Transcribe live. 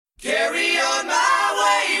Carry on,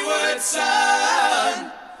 my wayward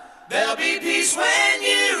son. There'll be peace when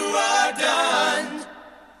you are done.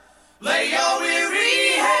 Lay your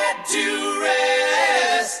weary head to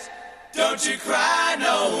rest. Don't you cry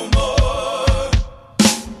no more.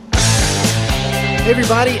 Hey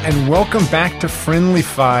everybody, and welcome back to Friendly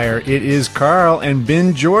Fire. It is Carl and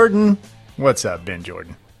Ben Jordan. What's up, Ben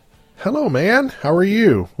Jordan? Hello, man. How are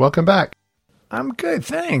you? Welcome back. I'm good,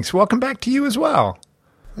 thanks. Welcome back to you as well.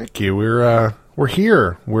 Thank you. We're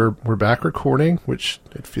here. We're back recording, which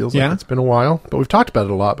it feels like it's been a while, but we've talked about it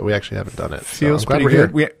a lot, but we actually haven't done it. Feels pretty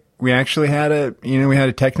good. We actually had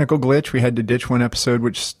a technical glitch. We had to ditch one episode,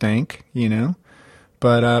 which stank,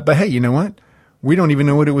 But hey, you know what? We don't even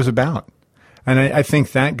know what it was about. And I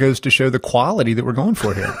think that goes to show the quality that we're going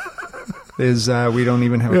for here. Is we don't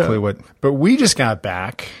even have a clue what. But we just got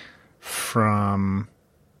back from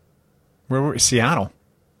where were we?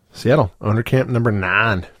 Seattle, Owner Camp number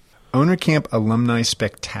 9. Owner Camp Alumni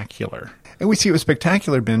Spectacular. And we see it was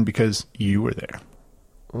spectacular, Ben, because you were there.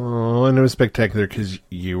 Oh, and it was spectacular because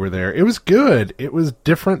you were there. It was good. It was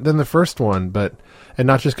different than the first one, and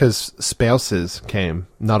not just because spouses came,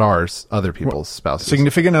 not ours, other people's spouses.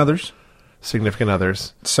 Significant others.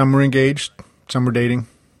 Some were engaged. Some were dating.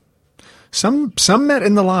 Some met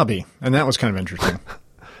in the lobby, and that was kind of interesting.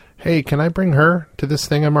 Hey, can I bring her to this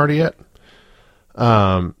thing I'm already at?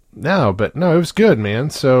 No, it was good, man.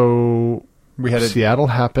 So we had Seattle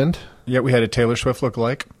happened. Yeah, we had a Taylor Swift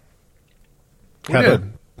lookalike.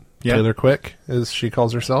 Taylor Quick, as she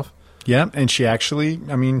calls herself. Yeah, and she actually,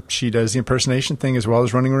 she does the impersonation thing as well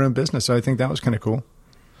as running her own business. So I think that was kind of cool.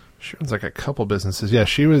 She runs like a couple businesses. Yeah,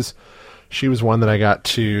 she was one that I got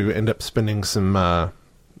to end up spending some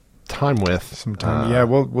time with. Yeah,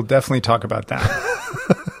 we'll definitely talk about that.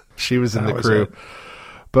 She was in the crew.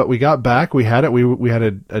 But we got back. We had it. We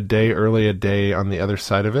had a day early, a day on the other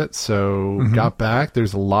side of it. So got back.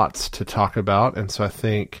 There's lots to talk about. And so I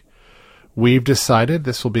think we've decided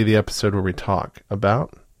this will be the episode where we talk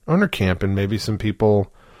about Owner Camp and maybe some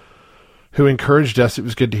people who encouraged us. It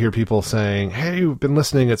was good to hear people saying, hey, we've been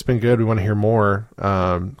listening. It's been good. We want to hear more.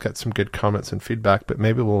 Got some good comments and feedback, but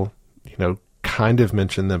maybe we'll, kind of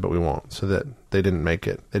mention them, but we won't, so that they didn't make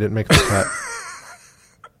it. They didn't make the cut.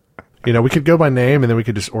 We could go by name, and then we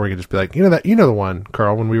could just be like, the one,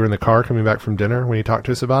 Carl, when we were in the car coming back from dinner, when he talked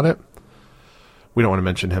to us about it. We don't want to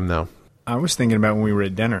mention him, though. I was thinking about when we were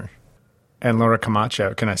at dinner, and Laura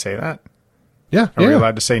Camacho. Can I say that? Yeah. Are we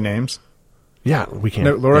allowed to say names? Yeah, we can.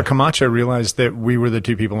 No, Laura Camacho realized that we were the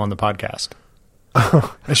two people on the podcast.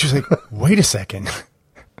 And she was like, wait a second.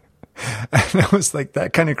 And I was like,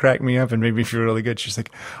 that kind of cracked me up and made me feel really good. She's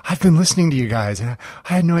like, I've been listening to you guys. And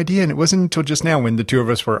I had no idea. And it wasn't until just now when the two of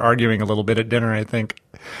us were arguing a little bit at dinner, I think.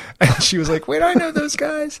 And she was like, wait, I know those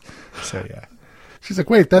guys. So, yeah. She's like,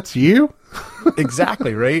 wait, that's you?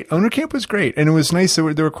 Exactly, right? Owner Camp was great. And it was nice. There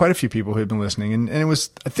were quite a few people who had been listening. And it was,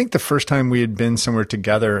 I think, the first time we had been somewhere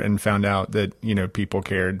together and found out that, people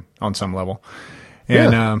cared on some level.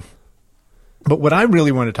 And, but what I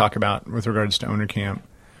really want to talk about with regards to Owner Camp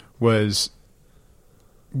was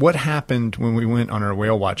what happened when we went on our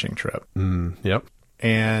whale watching trip. Yep.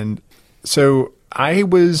 And so I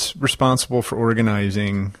was responsible for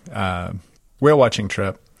organizing a whale watching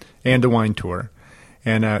trip and a wine tour.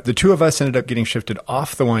 And the two of us ended up getting shifted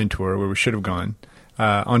off the wine tour where we should have gone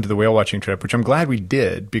onto the whale watching trip, which I'm glad we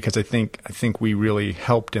did because I think we really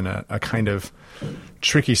helped in a kind of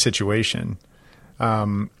tricky situation.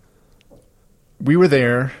 We were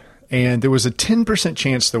there. And there was a 10%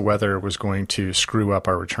 chance the weather was going to screw up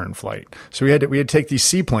our return flight. So we had to take these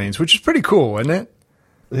seaplanes, which is pretty cool, isn't it?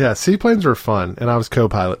 Yeah, seaplanes were fun. And I was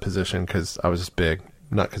co-pilot position because I was just big,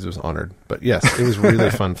 not because it was honored. But yes, it was really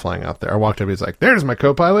fun flying out there. I walked up, he was like, there's my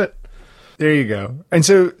co-pilot. There you go. And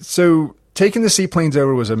so taking the seaplanes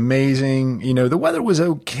over was amazing. The weather was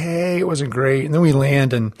okay. It wasn't great. And then we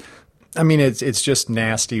land and, it's just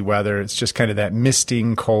nasty weather. It's just kind of that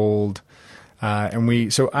misting cold.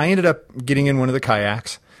 So I ended up getting in one of the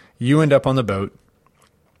kayaks. You end up on the boat.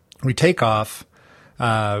 We take off.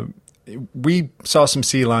 We saw some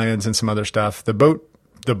sea lions and some other stuff. The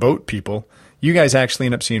boat people, you guys actually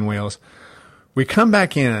end up seeing whales. We come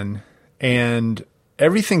back in and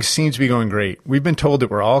everything seems to be going great. We've been told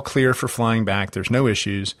that we're all clear for flying back. There's no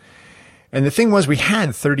issues. And the thing was we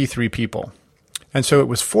had 33 people. And so it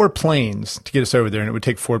was 4 planes to get us over there, and it would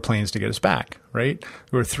take 4 planes to get us back, right?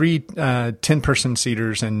 There were 3 10-person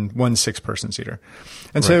seaters and 1 6-person seater.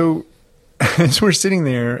 And so as we're sitting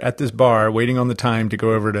there at this bar waiting on the time to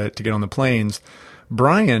go over to get on the planes,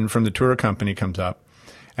 Brian from the tour company comes up,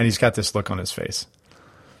 and he's got this look on his face.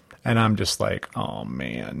 And I'm just like, oh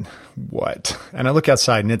man, what? And I look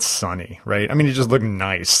outside and it's sunny, right? I mean, it just looked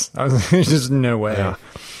nice. There's just no way. Yeah.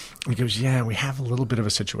 He goes, yeah, we have a little bit of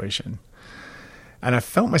a situation. And I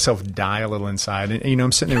felt myself die a little inside. And,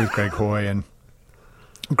 I'm sitting there with Greg Hoy, and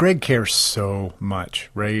Greg cares so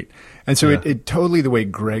much, right? And so it totally, the way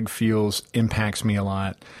Greg feels impacts me a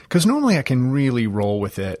lot. Because normally I can really roll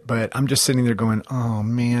with it, but I'm just sitting there going, oh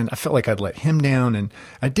man, I felt like I'd let him down, and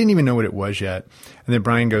I didn't even know what it was yet. And then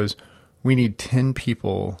Brian goes, we need 10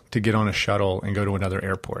 people to get on a shuttle and go to another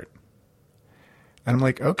airport. And I'm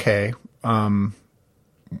like, okay,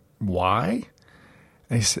 why?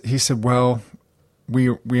 And he said, well,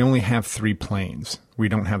 we only have 3 planes. We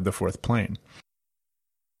don't have the 4th plane.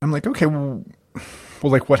 I'm like, okay, well,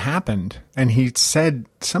 like what happened? And he said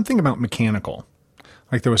something about mechanical.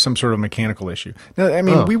 Like there was some sort of mechanical issue. Now, I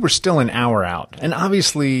mean, we were still an hour out. And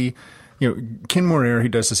obviously, Kenmore Air, who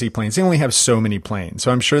does the seaplanes, they only have so many planes.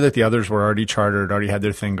 So I'm sure that the others were already chartered, already had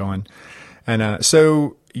their thing going. And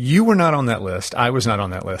so you were not on that list. I was not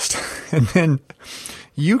on that list. And then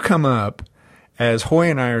you come up as Hoy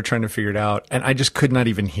and I are trying to figure it out, and I just could not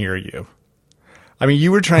even hear you. I mean,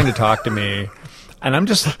 you were trying to talk to me, and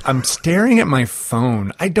I'm staring at my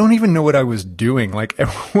phone. I don't even know what I was doing. Like, at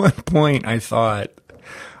one point, I thought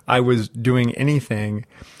I was doing anything,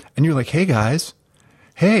 and you're like, hey, guys,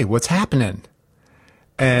 hey, what's happening?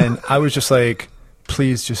 And I was just like,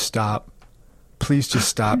 please just stop. Please just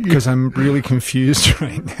stop, because I'm really confused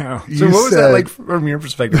right now. So what was that like from your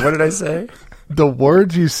perspective? What did I say? The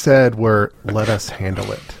words you said were, let us handle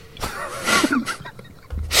it.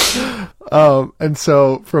 And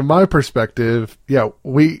so from my perspective,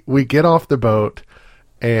 we get off the boat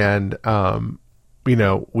and,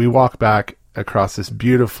 we walk back across this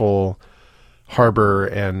beautiful harbor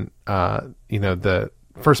and, the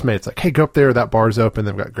first mate's like, hey, go up there. That bar's open.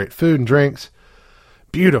 They've got great food and drinks.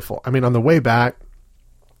 Beautiful. I mean, on the way back,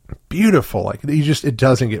 beautiful. Like it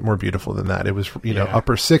doesn't get more beautiful than that. It was,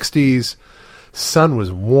 upper 60s. Sun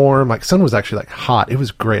was warm. Like sun was actually like hot. It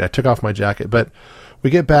was great. I took off my jacket, but we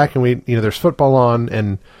get back and there's football on,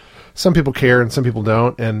 and some people care and some people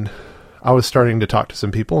don't. And I was starting to talk to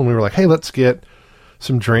some people, and we were like, hey, let's get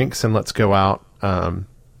some drinks and let's go out, on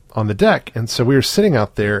the deck. And so we were sitting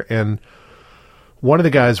out there, and one of the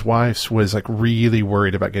guys' wives was like really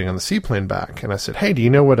worried about getting on the seaplane back. And I said, hey, do you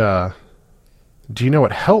know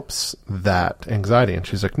what helps that anxiety? And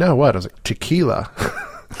she's like, no, what? I was like, tequila.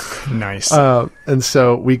 Nice. And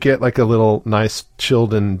so we get like a little nice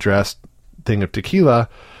chilled and dressed thing of tequila,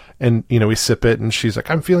 and we sip it, and she's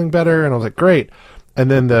like, I'm feeling better. And I was like, great.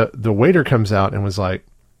 And then the waiter comes out and was like,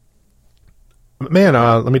 man,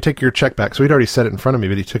 let me take your check back. So he'd already set it in front of me,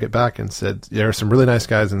 but he took it back and said, there are some really nice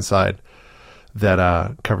guys inside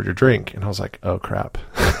that covered your drink. And I was like, oh crap.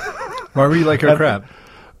 Why were you like, oh crap?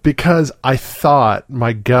 Because I thought,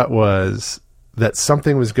 my gut was that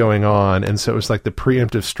something was going on. And so it was like the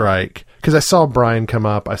preemptive strike, because I saw Brian come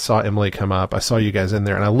up, I saw Emily come up, I saw you guys in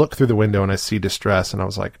there, and I look through the window and I see distress, and I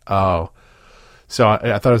was like, oh. So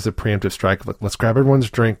I thought it was a preemptive strike. Let's grab everyone's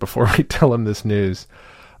drink before we tell them this news.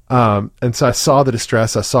 And so I saw the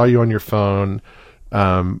distress. I saw you on your phone.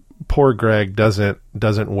 Poor Greg doesn't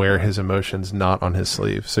wear his emotions not on his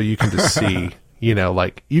sleeve. So you can just see, he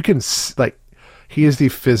is the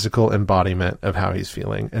physical embodiment of how he's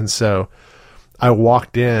feeling. And so I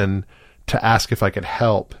walked in to ask if I could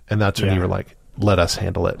help. And that's when you were like, let us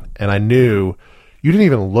handle it. And I knew you didn't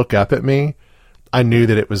even look up at me. I knew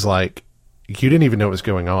that it was like, you didn't even know what was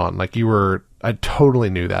going on. Like I totally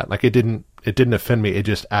knew that. Like it didn't offend me. It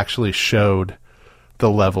just actually showed the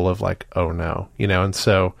level of like, oh no, and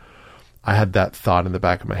so I had that thought in the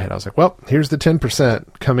back of my head. I was like, well, here's the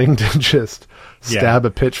 10% coming to just stab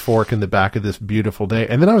a pitchfork in the back of this beautiful day.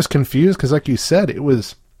 And then I was confused because like you said, it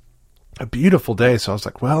was a beautiful day. So I was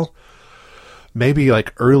like, well, maybe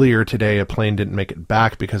like earlier today, a plane didn't make it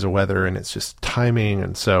back because of weather and it's just timing.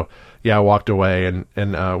 And so, I walked away and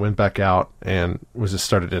went back out and was just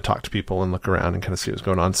started to talk to people and look around and kind of see what's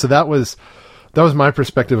going on. So that was my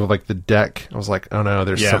perspective of like the deck. I was like, oh no,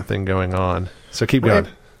 there's something going on. So keep going.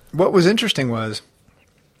 What was interesting was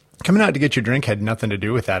coming out to get your drink had nothing to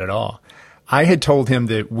do with that at all. I had told him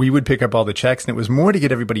that we would pick up all the checks, and it was more to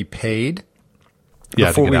get everybody paid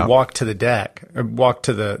before we walked to the deck, or walked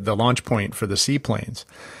to the launch point for the seaplanes.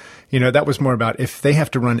 That was more about if they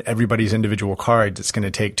have to run everybody's individual cards, it's going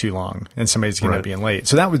to take too long and somebody's going to be in late.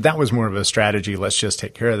 So that was more of a strategy. Let's just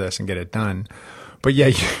take care of this and get it done. But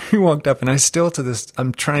yeah, you walked up, and I still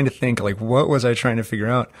I'm trying to think like, what was I trying to figure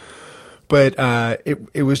out? But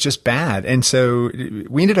it was just bad. And so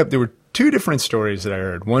we ended up, there were two different stories that I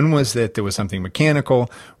heard. One was that there was something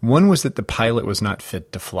mechanical. One was that the pilot was not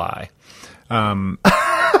fit to fly.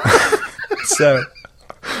 So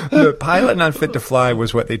the pilot not fit to fly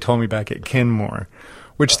was what they told me back at Kenmore,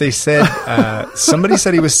 which they said, somebody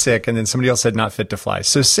said he was sick and then somebody else said not fit to fly.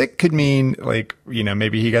 So sick could mean like,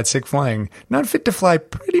 maybe he got sick flying. Not fit to fly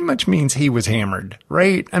pretty much means he was hammered,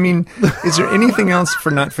 right? I mean, is there anything else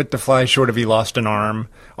for not fit to fly short of he lost an arm?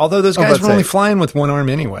 Although those guys were only flying with one arm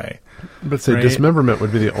anyway. But say dismemberment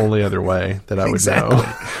would be the only other way that I would know.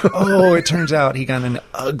 Oh, it turns out he got an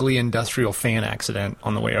ugly industrial fan accident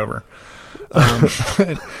on the way over.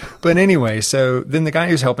 But anyway, so then the guy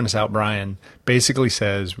who's helping us out, Brian, basically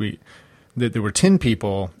says that there were 10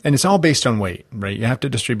 people, and it's all based on weight, right? You have to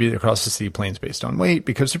distribute it across the seaplanes based on weight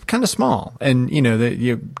because they're kind of small, and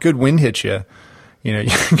good wind hits you. You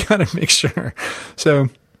got to make sure. So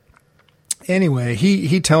anyway,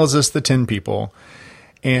 he tells us the 10 people,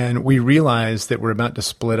 and we realized that we're about to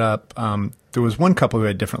split up. There was one couple who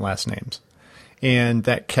had different last names, and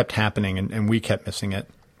that kept happening, and we kept missing it.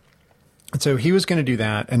 And so he was going to do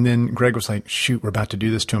that. And then Greg was like, shoot, we're about to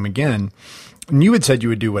do this to him again. And you had said you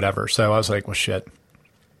would do whatever. So I was like, well, shit,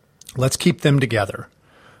 let's keep them together.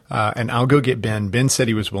 And I'll go get Ben. Ben said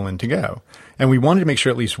he was willing to go. And we wanted to make sure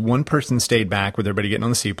at least one person stayed back with everybody getting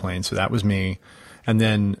on the seaplane. So that was me. And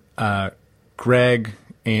then Greg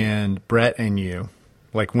and Brett and you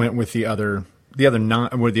went with the other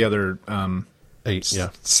 8, yeah.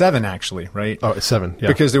 7 actually, right? Oh, 7, yeah.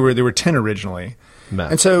 Because there were 10 originally.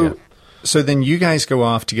 Matt, and so then you guys go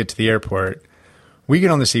off to get to the airport. We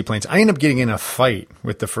get on the seaplanes. I end up getting in a fight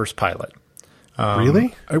with the first pilot.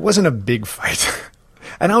 Really? It wasn't a big fight.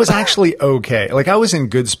 And I was actually okay. I was in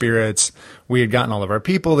good spirits. We had gotten all of our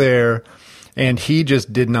people there. And he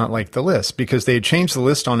just did not like the list because they had changed the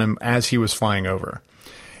list on him as he was flying over.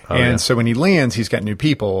 So when he lands, he's got new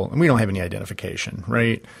people, and we don't have any identification,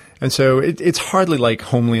 right? And so it's hardly like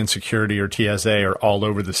Homeland Security or TSA are all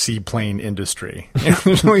over the seaplane industry.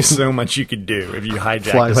 There's only so much you could do if you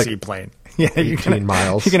hijack a seaplane. Yeah, 18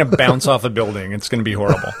 miles. You're going to bounce off a building. It's going to be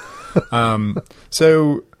horrible.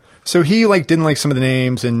 So he didn't like some of the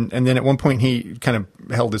names, and then at one point he kind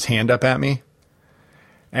of held his hand up at me,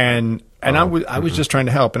 and I was just trying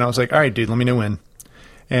to help, and I was like, all right, dude, let me know when.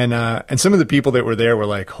 And some of the people that were there were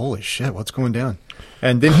like, holy shit, what's going down?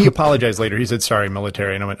 And then he apologized later. He said, sorry,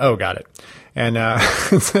 military. And I went, oh, got it. And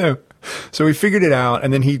so we figured it out.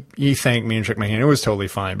 And then he thanked me and shook my hand. It was totally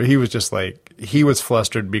fine. But he was just he was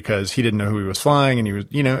flustered because he didn't know who he was flying. And he was,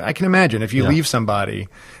 I can imagine if you leave somebody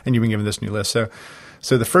and you've been given this new list.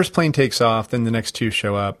 So the first plane takes off. Then the next 2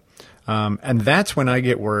 show up. And that's when I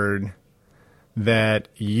get word that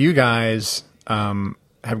you guys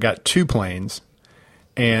have got 2 planes.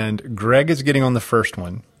 And Greg is getting on the first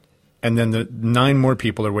one, and then the 9 more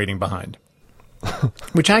people are waiting behind,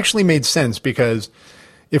 which actually made sense because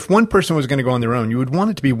if one person was going to go on their own, you would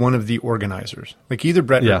want it to be one of the organizers, like either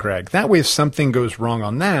Brett or Greg. That way, if something goes wrong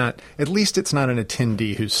on that, at least it's not an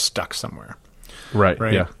attendee who's stuck somewhere. Right.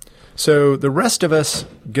 Yeah. So the rest of us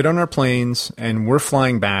get on our planes, and we're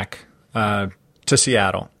flying back to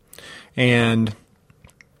Seattle. And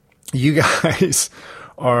you guys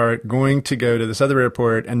are going to go to this other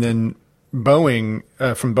airport, and then Boeing,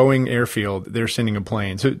 from Boeing Airfield, they're sending a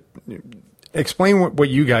plane. So explain what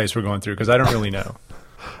you guys were going through, because I don't really know.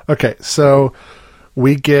 Okay, so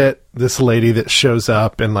we get this lady that shows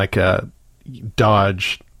up in a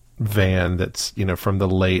Dodge van that's, from the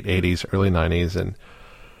late 80s, early 90s, and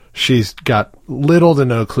she's got little to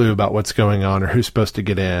no clue about what's going on or who's supposed to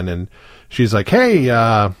get in, and she's like, hey,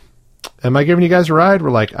 am I giving you guys a ride?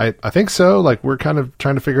 We're like, I think so. We're kind of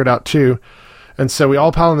trying to figure it out too. And so we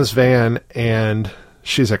all pile in this van, and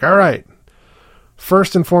she's like, all right,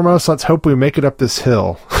 first and foremost, let's hope we make it up this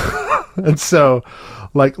hill. And so,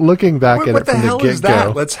 looking back at it from the get-go. What the hell is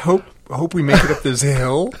that? Let's hope we make it up this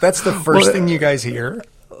hill? That's the first thing you guys hear?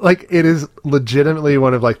 It is legitimately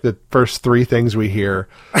one of the first 3 things we hear,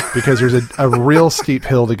 because there's a real steep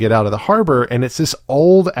hill to get out of the harbor, and it's this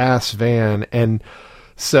old ass van. And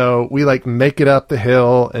so we make it up the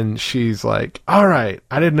hill, and she's like, all right,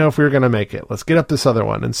 I didn't know if we were going to make it. Let's get up this other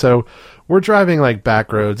one. And so we're driving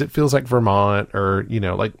back roads. It feels like Vermont, or,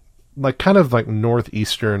 kind of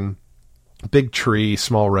northeastern, big tree,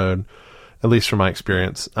 small road, at least from my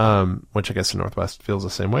experience, which I guess the Northwest feels the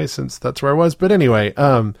same way since that's where I was. But anyway,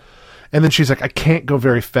 and then she's like, I can't go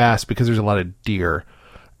very fast because there's a lot of deer.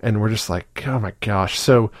 And we're just like, oh my gosh.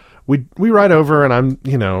 So we ride over, and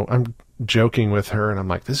I'm joking with her, and I'm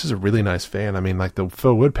like, this is a really nice van. I mean, the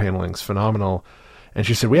faux wood paneling's phenomenal. And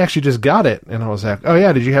she said, we actually just got it. And I was like, oh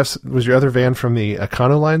yeah, was your other van from the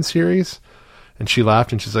Econoline series? And she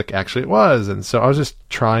laughed and she's like, actually it was. And so I was just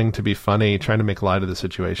trying to be funny, trying to make light of the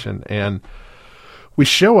situation. And we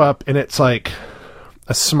show up and it's like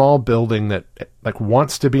a small building that like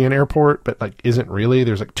wants to be an airport, but like isn't really.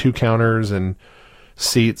 There's like 2 counters and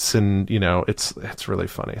seats and, you know, it's really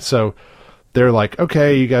funny. So they're like,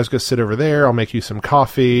 okay, you guys go sit over there. I'll make you some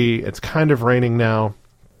coffee. It's kind of raining now.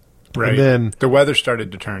 Right. And then the weather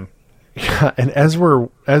started to turn. Yeah. And as we're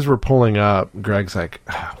pulling up, Greg's like,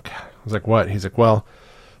 oh, God. I was like, what? He's like, well,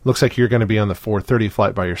 looks like you're going to be on the 4:30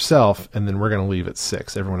 flight by yourself. And then we're going to leave at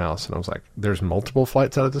 6, everyone else. And I was like, there's multiple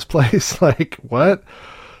flights out of this place. Like what?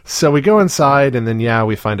 So we go inside and then,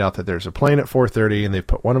 we find out that there's a plane at 4:30 and they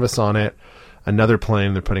put one of us on it, another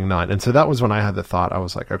plane, they're putting 9. And so that was when I had the thought, I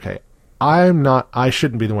was like, okay, I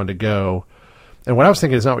shouldn't be the one to go. And what I was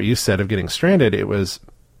thinking is not what you said of getting stranded. It was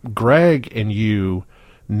Greg and you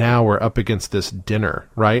now we're up against this dinner,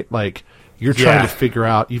 right? Like you're trying to figure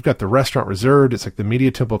out, you've got the restaurant reserved. It's like the Media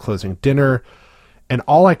Temple closing dinner. And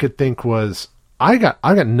all I could think was, I got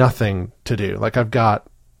nothing to do. Like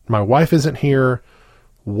my wife isn't here,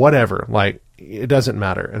 whatever. Like it doesn't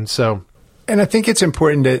matter. And so, and I think it's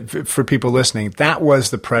important for people listening, that was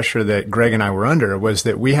the pressure that Greg and I were under, was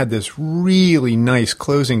that we had this really nice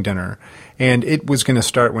closing dinner and it was going to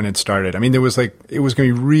start when it started. I mean, it was going to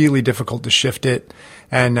be really difficult to shift it.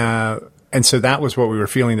 And so that was what we were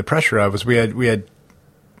feeling the pressure of, was we had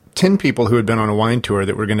 10 people who had been on a wine tour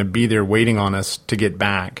that were going to be there waiting on us to get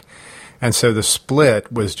back. And so the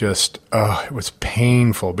split was just, it was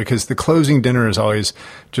painful, because the closing dinner is always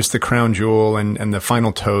just the crown jewel and the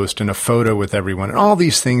final toast and a photo with everyone and all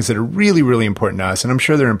these things that are really, really important to us. And I'm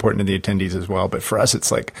sure they're important to the attendees as well. But for us,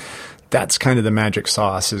 it's like, that's kind of the magic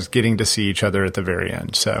sauce, is getting to see each other at the very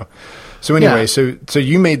end. So anyway, so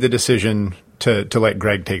you made the decision to let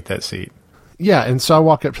Greg take that seat. Yeah. And so I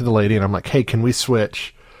walk up to the lady and I'm like, hey, can we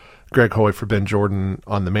switch Greg Hoy for Ben Jordan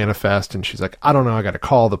on the manifest? And she's like, I don't know. I got a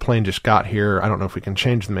call. The plane just got here. I don't know if we can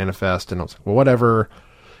change the manifest. And I was like, well, whatever.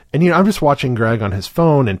 And, I'm just watching Greg on his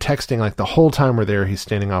phone and texting like the whole time we're there. He's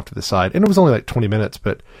standing off to the side. And it was only like 20 minutes,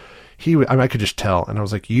 but I could just tell. And I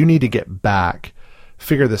was like, you need to get back,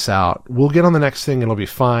 figure this out. We'll get on the next thing. It'll be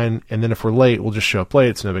fine. And then if we're late, we'll just show up late.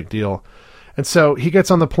 It's no big deal. And so he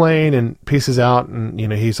gets on the plane and pieces out. And,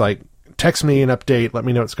 he's like, text me an update, let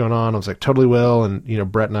me know what's going on. I was like, totally will.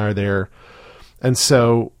 And, Brett and I are there. And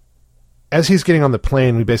so as he's getting on the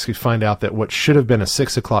plane, we basically find out that what should have been a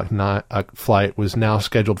 6 o'clock flight was now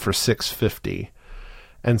scheduled for 6:50.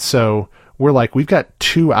 And so we're like, we've got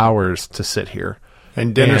 2 hours to sit here.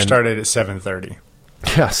 And dinner started at 7:30.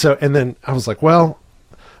 Yeah. So, and then I was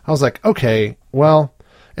like, okay, well,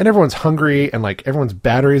 and everyone's hungry and like everyone's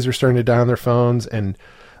batteries are starting to die on their phones. And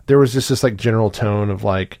there was just this like general tone of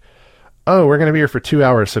like, oh, we're going to be here for 2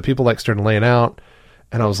 hours. So people like started laying out.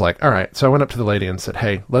 And I was like, all right. So I went up to the lady and said,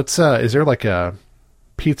 hey, let's, is there like a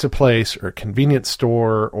pizza place or a convenience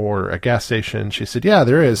store or a gas station? She said, yeah,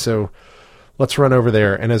 there is. So let's run over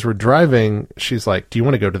there. And as we're driving, she's like, do you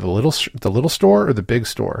want to go to the little store or the big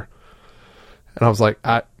store? And I was like,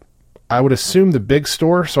 I would assume the big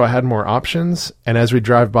store. So I had more options. And as we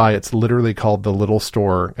drive by, it's literally called the little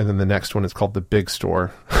store. And then the next one is called the big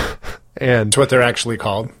store. And it's what they're actually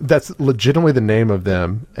called. That's legitimately the name of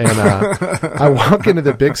them. And I walk into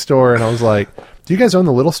the big store and I was like, do you guys own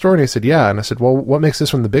the little store? And he said, yeah. And I said, well, what makes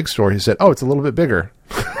this one the big store? He said, oh, it's a little bit bigger.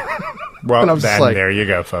 Well, then like, there you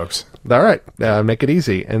go, folks. All right. Make it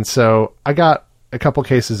easy. And so I got a couple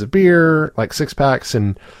cases of beer, like 6-packs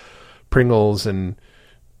and Pringles and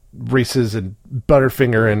Reese's and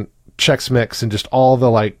Butterfinger and Chex Mix and just all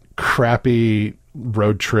the like crappy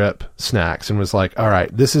road trip snacks, and was like, all right,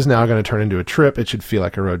 this is now going to turn into a trip. It should feel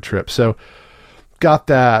like a road trip. So got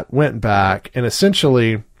that, went back, and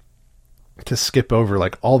essentially, to skip over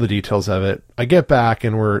like all the details of it, I get back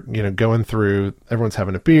and we're, going through, everyone's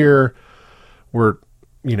having a beer. We're,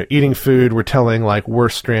 eating food. We're telling like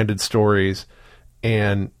worst stranded stories,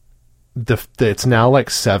 and it's now like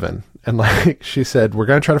 7. And like she said, we're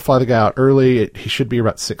going to try to fly the guy out early. He should be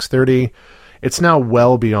about 6:30. It's now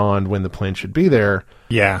well beyond when the plane should be there.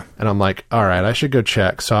 Yeah. And I'm like, all right, I should go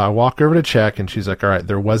check. So I walk over to check, and she's like, all right,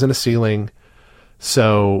 there wasn't a ceiling.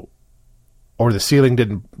 So, or the ceiling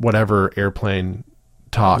didn't, whatever airplane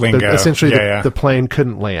talk. Lingo. Essentially, the plane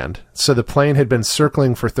couldn't land. So the plane had been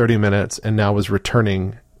circling for 30 minutes and now was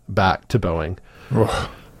returning back to Boeing.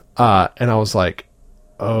 And I was like,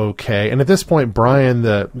 okay. And at this point, Brian,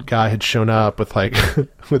 the guy, had shown up with like,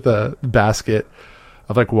 with a basket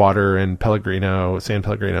of like water and San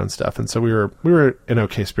Pellegrino and stuff. And so we were in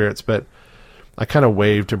okay spirits, but I kind of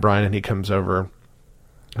waved to Brian and he comes over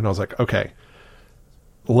and I was like, okay,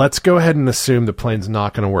 let's go ahead and assume the plane's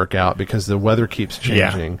not going to work out because the weather keeps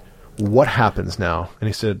changing. Yeah. What happens now? And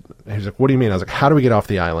he's like, what do you mean? I was like, how do we get off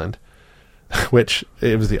the island? Which,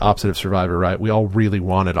 it was the opposite of Survivor, right? We all really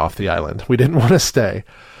wanted off the island. We didn't want to stay.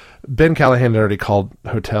 Ben Callahan had already called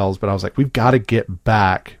hotels, but I was like, we've got to get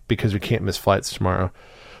back because we can't miss flights tomorrow.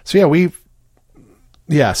 So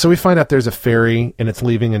so we find out there's a ferry and it's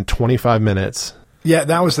leaving in 25 minutes. Yeah,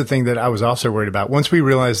 that was the thing that I was also worried about. Once we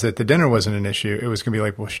realized that the dinner wasn't an issue, it was going to be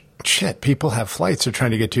like, well, shit, people have flights they're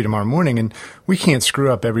trying to get to tomorrow morning, and we can't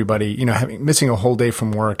screw up everybody, missing a whole day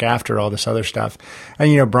from work after all this other stuff.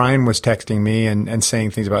 And, Brian was texting me and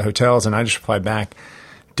saying things about hotels, and I just replied back,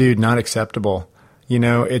 dude, not acceptable.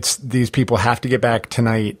 It's these people have to get back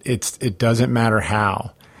tonight. It doesn't matter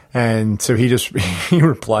how. And so he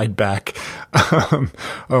replied back,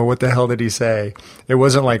 oh, what the hell did he say? It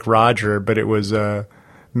wasn't like Roger, but it was a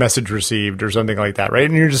message received or something like that, right?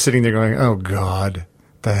 And you're just sitting there going, oh God,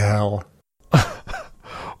 the hell.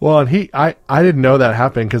 Well, and I didn't know that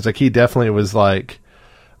happened because he definitely was like,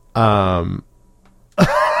 he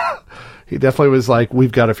definitely was like,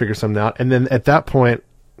 we've got to figure something out. And then at that point,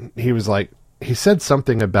 he was like, he said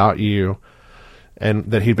something about you and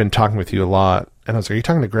that he'd been talking with you a lot. And I was like, are you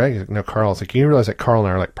talking to Greg? He's like, no, Carl. I was like, you realize that Carl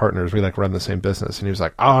and I are like partners. We like run the same business. And he was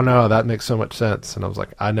like, oh no, that makes so much sense. And I was like,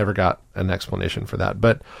 I never got an explanation for that.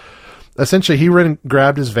 But essentially he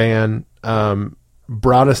grabbed his van,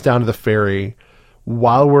 brought us down to the ferry.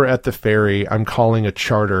 While we're at the ferry, I'm calling a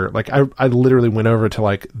charter. Like I literally went over to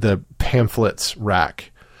like the pamphlets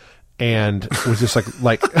rack and was just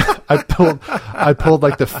like I pulled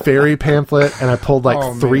like the ferry pamphlet and I pulled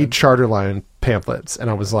like three charter line pamphlets. And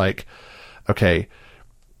I was like, okay,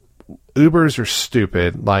 Ubers are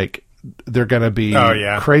stupid. Like they're going to be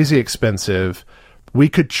crazy expensive. We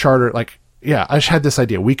could charter I just had this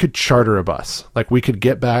idea. We could charter a bus. Like we could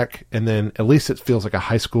get back and then at least it feels like a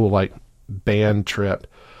high school, like band trip.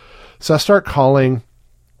 So I start calling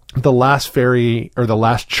the last ferry or the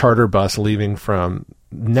last charter bus leaving from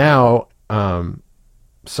now,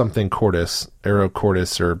 something Cordis, Aero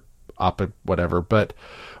Cordis or Oppa, whatever, but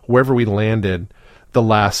wherever we landed, the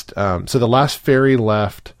last ferry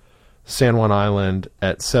left San Juan Island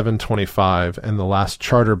at 7:25 and the last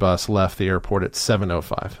charter bus left the airport at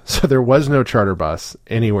 7:05. So there was no charter bus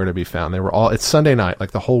anywhere to be found. It's Sunday night,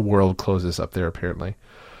 like the whole world closes up there apparently.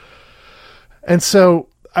 And so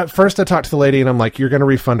at first I talked to the lady and I'm like, you're going to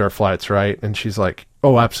refund our flights, right? And she's like,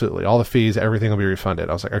 oh, absolutely. All the fees, everything will be refunded.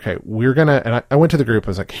 I was like, okay, and I went to the group. I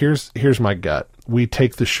was like, here's my gut. We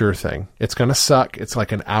take the sure thing. It's going to suck. It's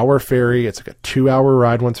like an hour ferry. It's like a 2-hour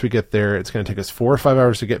ride once we get there. It's going to take us 4 or 5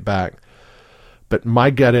 hours to get back. But my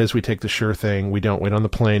gut is we take the sure thing. We don't wait on the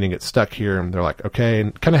plane and get stuck here. And they're like, okay,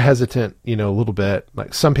 and kind of hesitant, a little bit.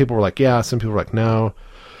 Like some people were like, yeah, some people were like, no.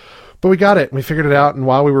 But we got it. We figured it out. And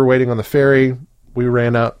while we were waiting on the ferry, we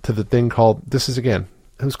ran out to the thing called, it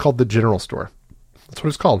was called the General Store. That's what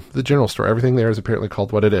it's called, the General Store. Everything there is apparently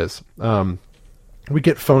called what it is. We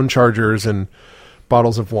get phone chargers and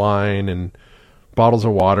bottles of wine and bottles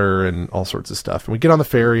of water and all sorts of stuff. And we get on the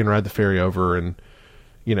ferry and ride the ferry over and,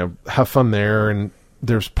 have fun there. And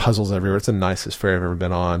there's puzzles everywhere. It's the nicest ferry I've ever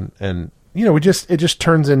been on. And, it just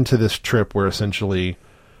turns into this trip where essentially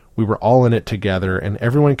we were all in it together and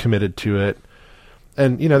everyone committed to it.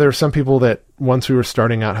 And, there were some people that once we were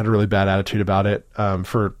starting out had a really bad attitude about it,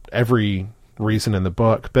 for every reason in the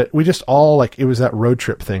book, but we just all it was that road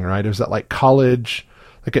trip thing, right? It was that college,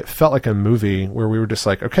 it felt like a movie where we were just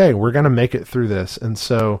like, okay, we're going to make it through this. And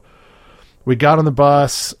so we got on the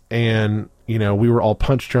bus and, we were all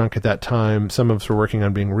punch drunk at that time. Some of us were working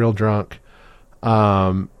on being real drunk.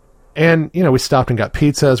 And, we stopped and got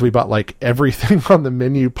pizzas. We bought everything on the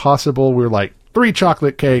menu possible. We were like 3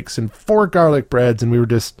 chocolate cakes and 4 garlic breads. And we were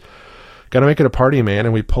just got to make it a party, man.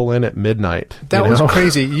 And we pull in at midnight. That was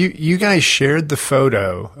crazy. You guys shared the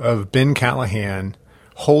photo of Ben Callahan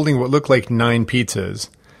holding what looked like 9 pizzas.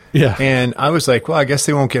 Yeah. And I was like, well, I guess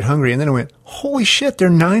they won't get hungry. And then I went, holy shit, there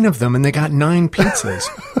are 9 of them and they got 9 pizzas.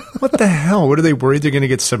 What the hell? What are they worried they're going to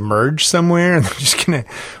get submerged somewhere? And they're just going to,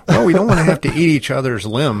 well, we don't want to have to eat each other's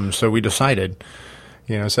limbs. So we decided,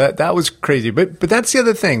 so that was crazy. But that's the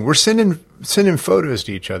other thing. We're sending photos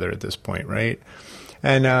to each other at this point, right?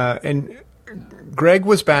 And Greg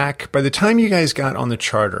was back. By the time you guys got on the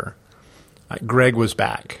charter, Greg was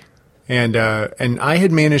back. And I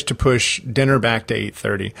had managed to push dinner back to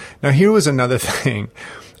 8:30. Now, here was another thing.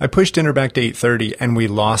 I pushed dinner back to 8:30, and we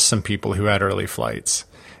lost some people who had early flights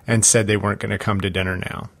and said they weren't going to come to dinner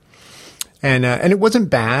now. And it wasn't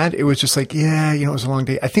bad. It was just like, it was a long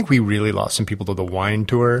day. I think we really lost some people to the wine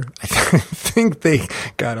tour. I think they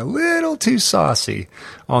got a little too saucy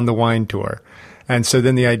on the wine tour. And so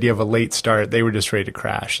then the idea of a late start, they were just ready to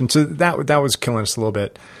crash. And so that was killing us a little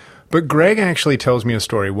bit. But Greg actually tells me a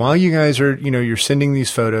story. While you guys are, you're sending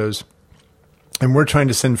these photos, and we're trying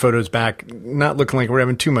to send photos back, not looking like we're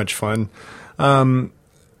having too much fun.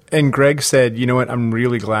 And Greg said, you know what, I'm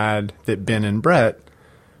really glad that Ben and Brett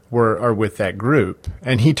are with that group.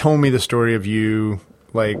 And he told me the story of you,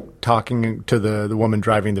 like, talking to the woman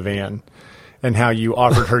driving the van and how you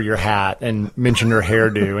offered her your hat and mentioned her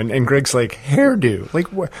hairdo. And Greg's like, hairdo? Like,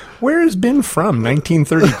 where has Ben from?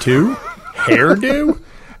 1932? Hairdo?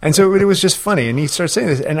 And so it was just funny. And he started saying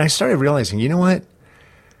this, and I started realizing, you know what?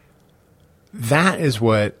 That is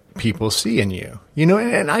what people see in you,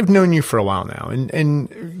 and I've known you for a while now.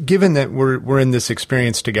 And given that we're in this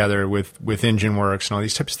experience together with Engine Works and all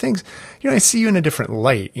these types of things, I see you in a different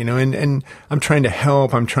light, and I'm trying to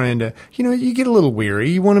help. I'm trying to, you get a little weary.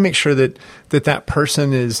 You want to make sure that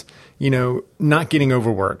person is, not getting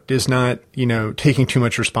overworked, is not, taking too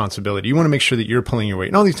much responsibility. You want to make sure that you're pulling your weight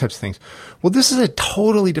and all these types of things. Well, this is a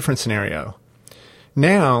totally different scenario.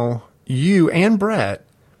 Now you and Brett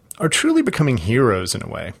are truly becoming heroes in a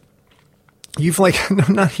way. You've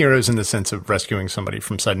not heroes in the sense of rescuing somebody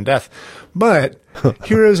from sudden death, but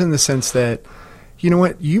heroes in the sense that, you know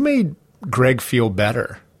what, you made Greg feel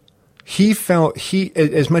better. He felt,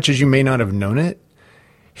 as much as you may not have known it,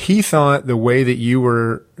 he thought the way that you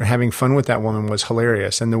were having fun with that woman was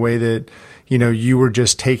hilarious, and the way that, you were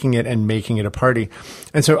just taking it and making it a party.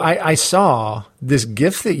 And so I saw this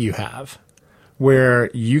gift that you have, where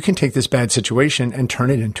you can take this bad situation and turn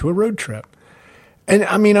it into a road trip. And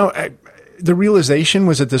I mean, the realization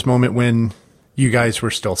was at this moment when you guys were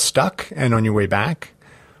still stuck and on your way back,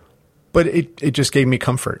 but it just gave me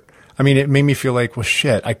comfort. I mean, it made me feel like, well,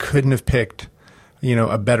 shit, I couldn't have picked,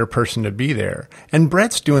 a better person to be there. And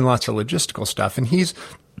Brett's doing lots of logistical stuff, and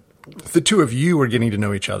the two of you are getting to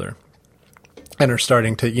know each other and are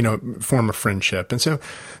starting to, form a friendship. And so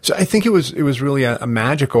I think it was really a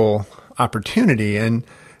magical opportunity. And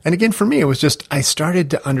again, for me, it was just, I started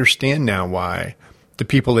to understand now why the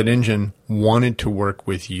people at Engine wanted to work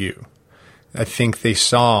with you. I think they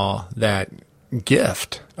saw that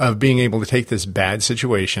gift of being able to take this bad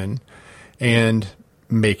situation and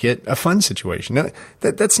make it a fun situation. Now,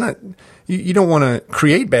 that's not, you don't want to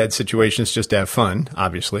create bad situations just to have fun,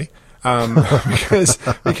 obviously. Because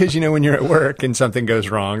when you're at work and something goes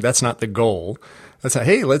wrong, that's not the goal. That's like,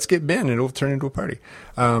 hey, let's get Ben and it'll turn into a party.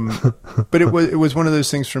 But it was one of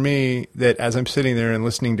those things for me that as I'm sitting there and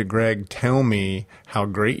listening to Greg tell me how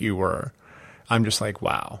great you were, I'm just like,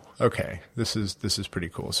 wow, okay, this is pretty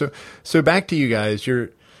cool. So back to you guys, you're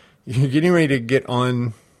getting ready to get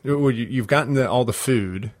on. You've gotten all the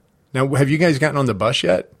food. Now, have you guys gotten on the bus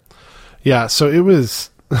yet? Yeah. So it was.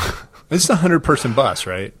 This is a 100-person bus,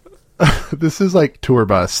 right? This is like tour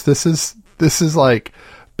bus. This is like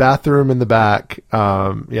bathroom in the back.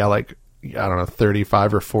 Like, I don't know,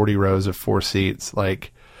 35 or 40 rows of 4 seats.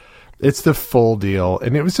 Like, it's the full deal.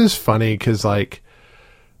 And it was just funny because, like,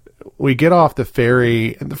 we get off the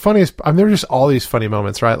ferry, and the funniest, there were just all these funny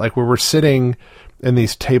moments, right? Like, where we're sitting in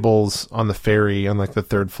these tables on the ferry on, like, the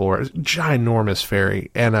 3rd floor. It's a ginormous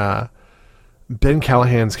ferry. And Ben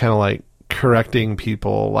Callahan's kind of, like, correcting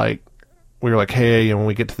people, like, we were like, hey, when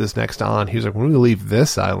we get to this next island, he was like, when we leave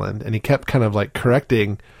this island, and he kept kind of like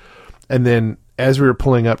correcting. And then as we were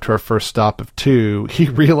pulling up to our first stop of 2, he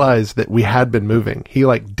realized that we had been moving. He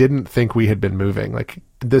like didn't think we had been moving. Like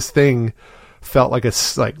this thing felt like a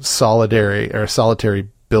solitary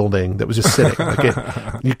building that was just sitting.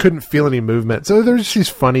 Like you couldn't feel any movement. So there's just these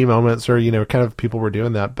funny moments where, kind of people were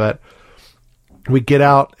doing that. But we get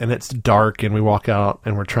out and it's dark and we walk out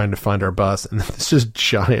and we're trying to find our bus, and this just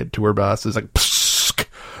giant tour bus is like, psh,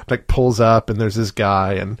 like pulls up, and there's this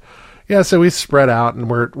guy, and yeah, so we spread out and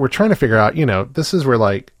we're trying to figure out, this is where,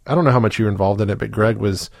 like, I don't know how much you were involved in it, but Greg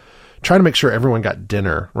was trying to make sure everyone got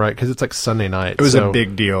dinner, right? Because it's like Sunday night. It was a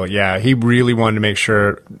big deal. Yeah. He really wanted to make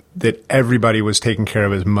sure that everybody was taken care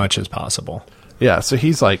of as much as possible. Yeah. So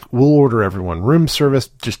he's like, we'll order everyone room service.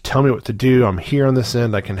 Just tell me what to do. I'm here on this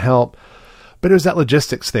end. I can help. But it was that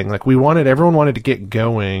logistics thing. Like everyone wanted to get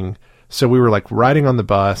going. So we were like riding on the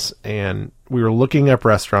bus and we were looking up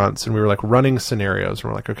restaurants and we were like running scenarios. And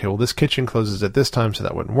we're like, okay, well, this kitchen closes at this time, so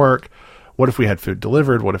that wouldn't work. What if we had food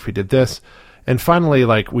delivered? What if we did this? And finally,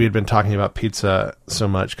 like, we had been talking about pizza so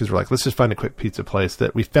much because we're like, let's just find a quick pizza place,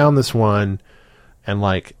 that we found this one, and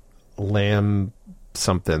like Lamb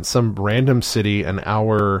something, some random city an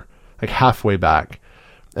hour, like halfway back.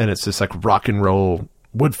 And it's this like rock and roll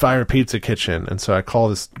wood fire pizza kitchen. And so I call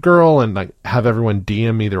this girl and like have everyone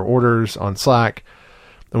DM me their orders on Slack,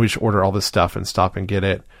 and we just order all this stuff and stop and get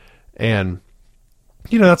it. And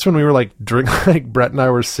that's when we were like like Brett and I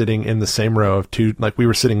were sitting in the same row of two, like we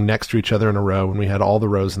were sitting next to each other in a row, and we had all the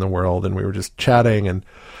rows in the world, and we were just chatting and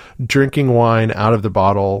drinking wine out of the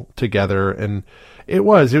bottle together. And it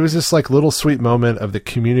was this like little sweet moment of the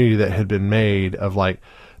community that had been made, of like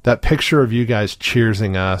that picture of you guys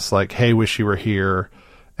cheersing us like, hey, wish you were here.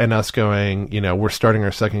 And us going, we're starting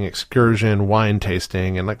our second excursion, wine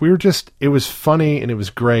tasting. And like, it was funny and it was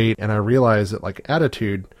great. And I realized that like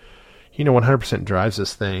attitude, 100% drives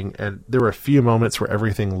this thing. And there were a few moments where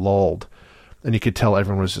everything lulled, and you could tell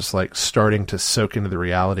everyone was just like starting to soak into the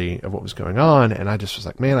reality of what was going on. And I just was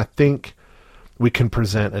like, man, I think we can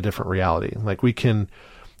present a different reality. Like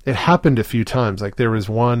it happened a few times. Like there was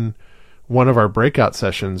one of our breakout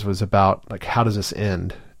sessions was about like, how does this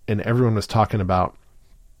end? And everyone was talking about,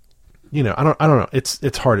 I don't know.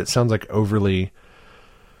 It's hard. It sounds like overly,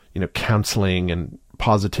 counseling and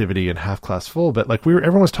positivity and half class full, but like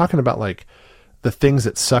everyone was talking about like the things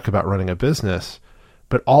that suck about running a business.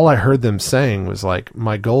 But all I heard them saying was like,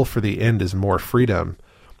 my goal for the end is more freedom.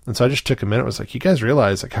 And so I just took a minute, was like, you guys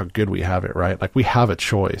realize like how good we have it, right? Like we have a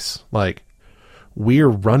choice. Like we're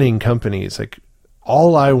running companies. Like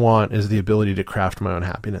all I want is the ability to craft my own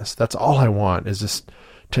happiness. That's all I want, is just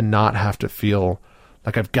to not have to feel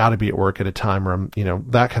like I've got to be at work at a time where I'm,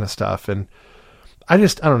 that kind of stuff. And I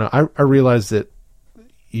don't know. I realized that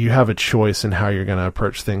you have a choice in how you're going to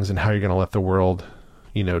approach things and how you're going to let the world,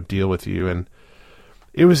 deal with you. And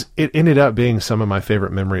it ended up being some of my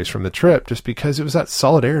favorite memories from the trip, just because it was that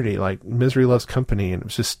solidarity, like misery loves company. And it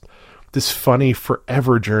was just this funny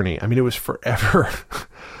forever journey. I mean, it was forever.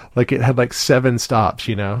 Like it had like 7 stops,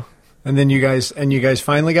 And then you guys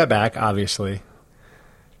finally got back, obviously.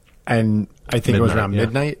 And I think it was around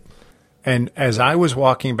midnight. And as I was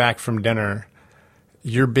walking back from dinner,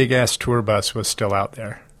 your big ass tour bus was still out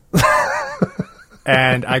there.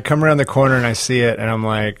 And I come around the corner and I see it, and I'm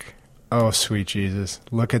like, oh, sweet Jesus,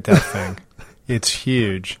 look at that thing. It's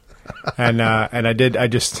huge. And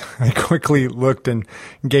I quickly looked and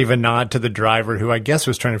gave a nod to the driver, who I guess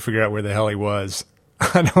was trying to figure out where the hell he was.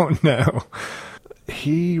 I don't know.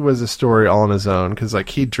 He was a story all on his own, because like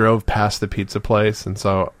he drove past the pizza place, and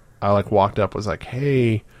so I like walked up, was like,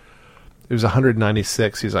 hey, it was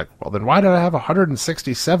 196. He's like, well, then why did I have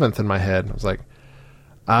 167th in my head? I was like,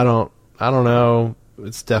 I don't know.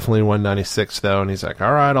 It's definitely 196 though. And he's like,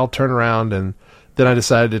 all right, I'll turn around. And then I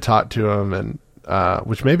decided to talk to him, and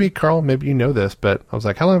which maybe, Carl, maybe you know this, but I was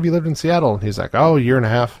like, how long have you lived in Seattle? And he's like, oh, 1.5 years.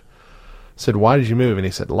 I said, why did you move? And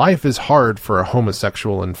he said, life is hard for a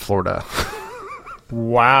homosexual in Florida.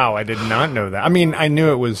 Wow, I did not know that. I mean, I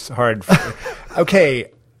knew it was hard. Okay,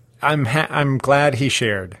 I'm glad he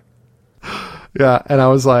shared. Yeah, and I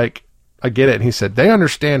was like, I get it. And he said, they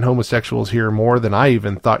understand homosexuals here more than I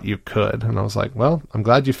even thought you could. And I was like, well, I'm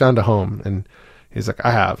glad you found a home. And he's like,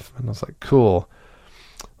 I have. And I was like, cool.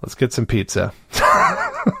 Let's get some pizza.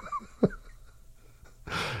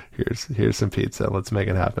 Here's some pizza. Let's make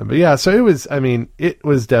it happen. But yeah, so it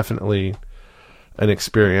was definitely an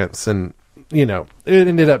experience. And, it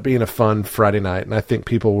ended up being a fun Friday night. And I think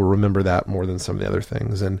people will remember that more than some of the other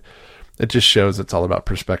things. And it just shows it's all about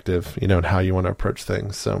perspective, and how you want to approach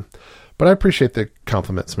things. So, but I appreciate the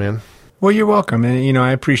compliments, man. Well, you're welcome. And,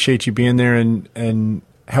 I appreciate you being there and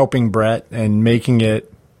helping Brett and making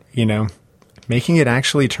it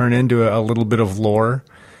actually turn into a little bit of lore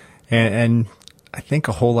and I think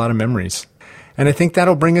a whole lot of memories. And I think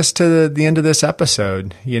that'll bring us to the end of this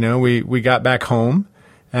episode. We got back home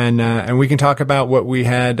and we can talk about what we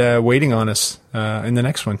had waiting on us in the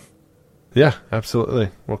next one. Yeah, absolutely.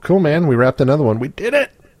 Well, cool, man. We wrapped another one. We did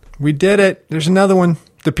it. We did it. There's another one.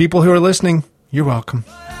 The people who are listening, you're welcome.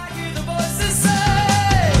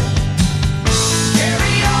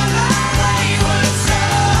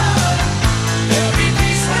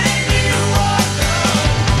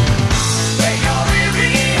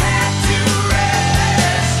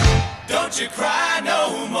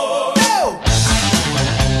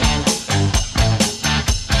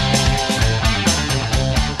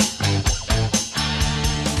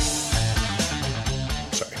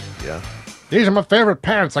 These are my favorite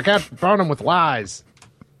pants. I can't burn them with lies.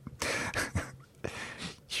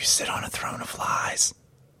 You sit on a throne of lies.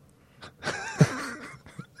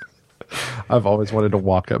 I've always wanted to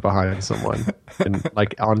walk up behind someone and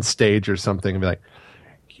like on stage or something and be like,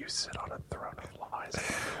 you sit on a throne of lies.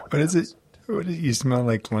 What is it? What is it? You smell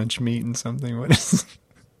like lunch meat and something? What is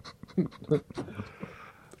it?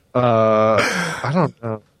 I don't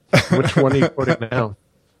know. Which one are you quoting now?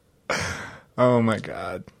 Oh my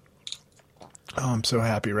God. Oh, I'm so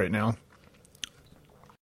happy right now.